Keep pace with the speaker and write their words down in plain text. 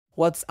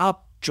What's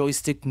up,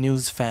 Joystick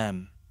News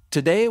fam?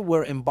 Today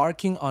we're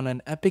embarking on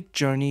an epic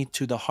journey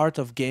to the heart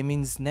of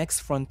gaming's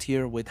next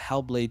frontier with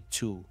Hellblade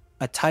 2,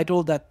 a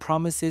title that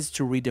promises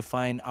to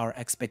redefine our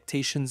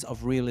expectations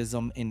of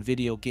realism in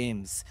video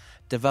games.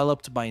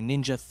 Developed by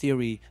Ninja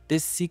Theory,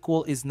 this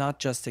sequel is not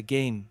just a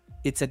game,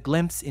 it's a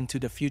glimpse into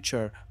the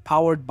future,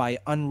 powered by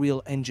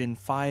Unreal Engine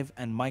 5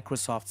 and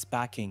Microsoft's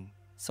backing.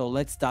 So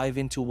let's dive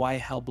into why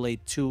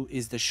Hellblade 2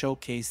 is the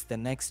showcase the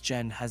next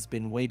gen has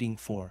been waiting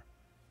for.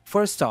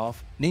 First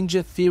off,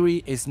 Ninja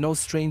Theory is no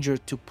stranger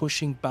to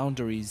pushing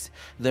boundaries.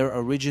 Their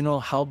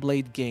original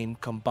Hellblade game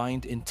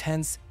combined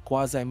intense,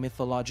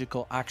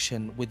 quasi-mythological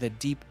action with a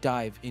deep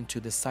dive into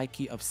the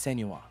psyche of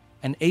Senua,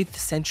 an 8th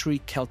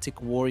century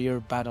Celtic warrior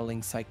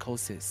battling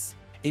psychosis.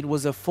 It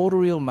was a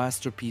photoreal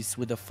masterpiece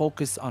with a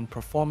focus on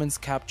performance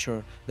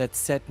capture that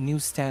set new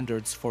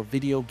standards for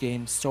video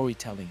game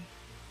storytelling.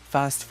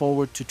 Fast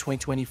forward to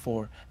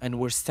 2024, and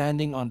we're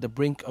standing on the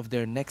brink of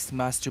their next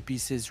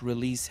masterpiece's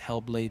release,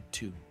 Hellblade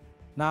 2.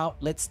 Now,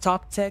 let's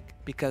talk tech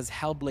because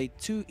Hellblade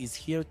 2 is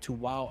here to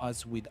wow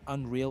us with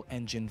Unreal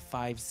Engine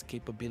 5's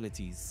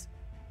capabilities.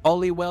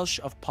 Ollie Welsh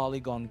of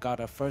Polygon got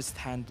a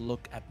first-hand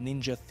look at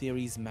Ninja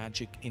Theory's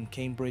magic in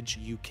Cambridge,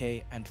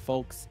 UK, and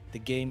folks, the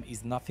game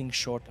is nothing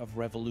short of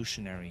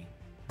revolutionary.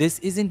 This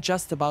isn't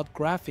just about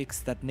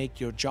graphics that make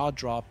your jaw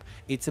drop,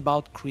 it's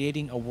about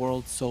creating a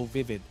world so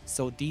vivid,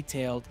 so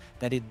detailed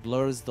that it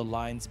blurs the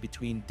lines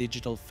between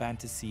digital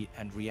fantasy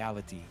and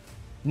reality.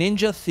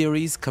 Ninja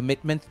Theory's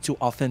commitment to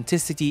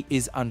authenticity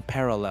is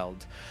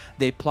unparalleled.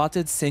 They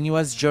plotted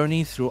Senua's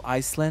journey through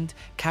Iceland,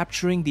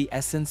 capturing the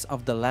essence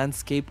of the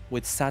landscape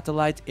with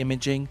satellite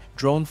imaging,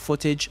 drone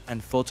footage,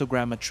 and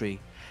photogrammetry.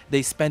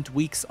 They spent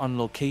weeks on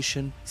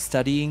location,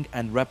 studying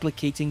and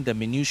replicating the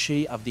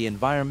minutiae of the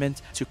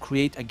environment to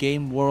create a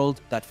game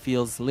world that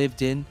feels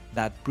lived in,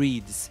 that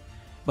breathes.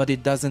 But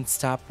it doesn't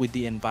stop with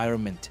the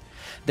environment.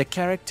 The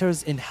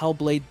characters in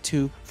Hellblade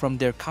 2, from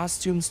their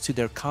costumes to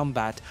their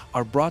combat,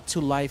 are brought to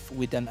life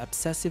with an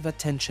obsessive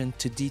attention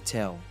to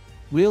detail.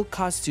 Real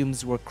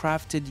costumes were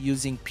crafted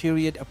using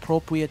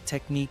period-appropriate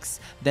techniques,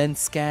 then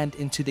scanned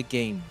into the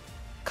game.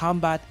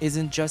 Combat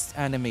isn't just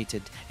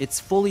animated, it's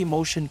fully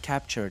motion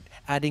captured,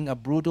 adding a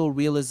brutal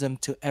realism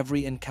to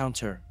every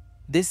encounter.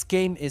 This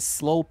game is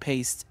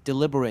slow-paced,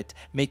 deliberate,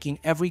 making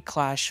every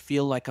clash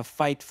feel like a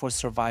fight for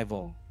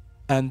survival.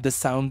 And the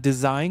sound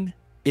design?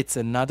 It's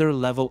another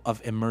level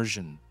of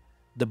immersion.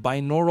 The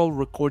binaural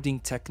recording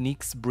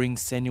techniques bring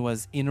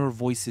Senua's inner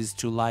voices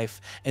to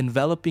life,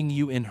 enveloping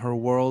you in her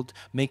world,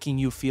 making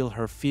you feel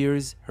her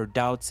fears, her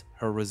doubts,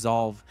 her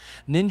resolve.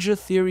 Ninja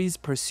Theory's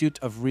pursuit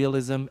of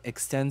realism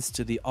extends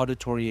to the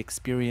auditory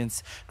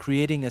experience,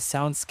 creating a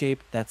soundscape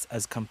that's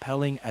as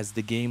compelling as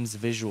the game's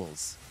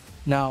visuals.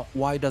 Now,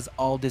 why does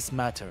all this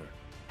matter?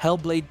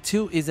 Hellblade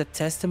 2 is a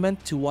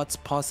testament to what's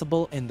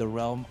possible in the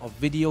realm of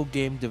video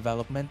game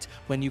development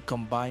when you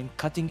combine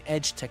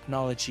cutting-edge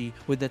technology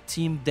with a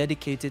team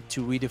dedicated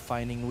to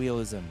redefining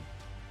realism.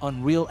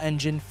 Unreal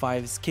Engine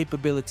 5's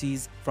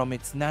capabilities, from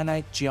its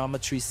nanite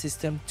geometry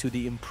system to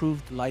the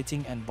improved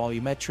lighting and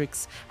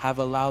volumetrics, have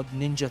allowed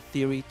Ninja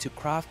Theory to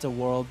craft a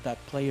world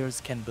that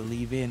players can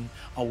believe in,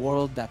 a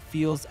world that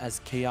feels as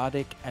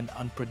chaotic and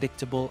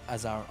unpredictable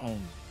as our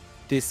own.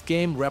 This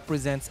game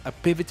represents a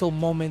pivotal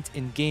moment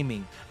in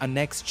gaming, a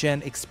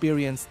next-gen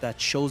experience that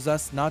shows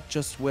us not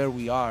just where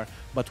we are,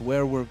 but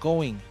where we're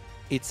going.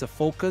 It's a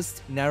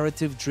focused,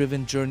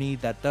 narrative-driven journey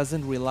that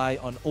doesn't rely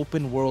on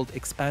open-world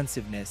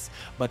expansiveness,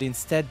 but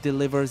instead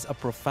delivers a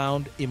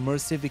profound,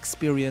 immersive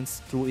experience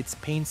through its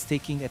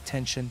painstaking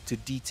attention to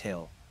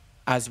detail.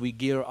 As we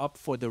gear up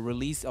for the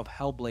release of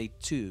Hellblade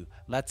 2,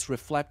 let's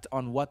reflect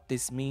on what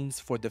this means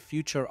for the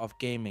future of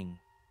gaming.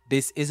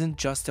 This isn't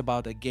just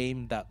about a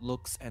game that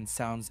looks and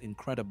sounds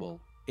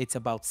incredible. It's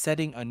about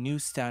setting a new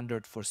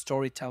standard for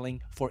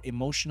storytelling, for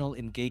emotional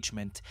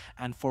engagement,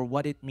 and for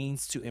what it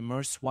means to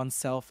immerse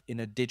oneself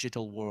in a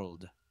digital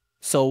world.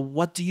 So,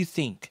 what do you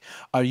think?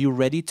 Are you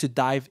ready to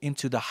dive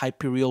into the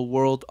hyperreal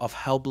world of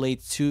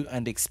Hellblade 2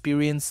 and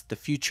experience the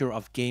future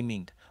of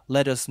gaming?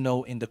 Let us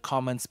know in the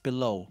comments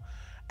below.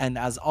 And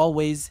as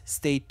always,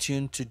 stay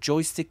tuned to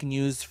Joystick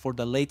News for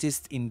the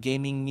latest in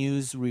gaming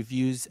news,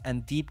 reviews,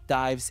 and deep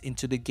dives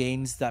into the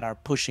games that are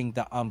pushing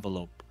the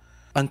envelope.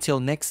 Until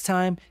next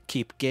time,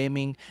 keep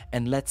gaming,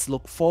 and let's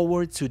look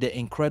forward to the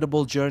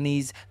incredible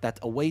journeys that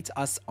await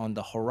us on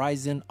the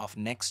horizon of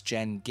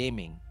next-gen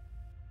gaming.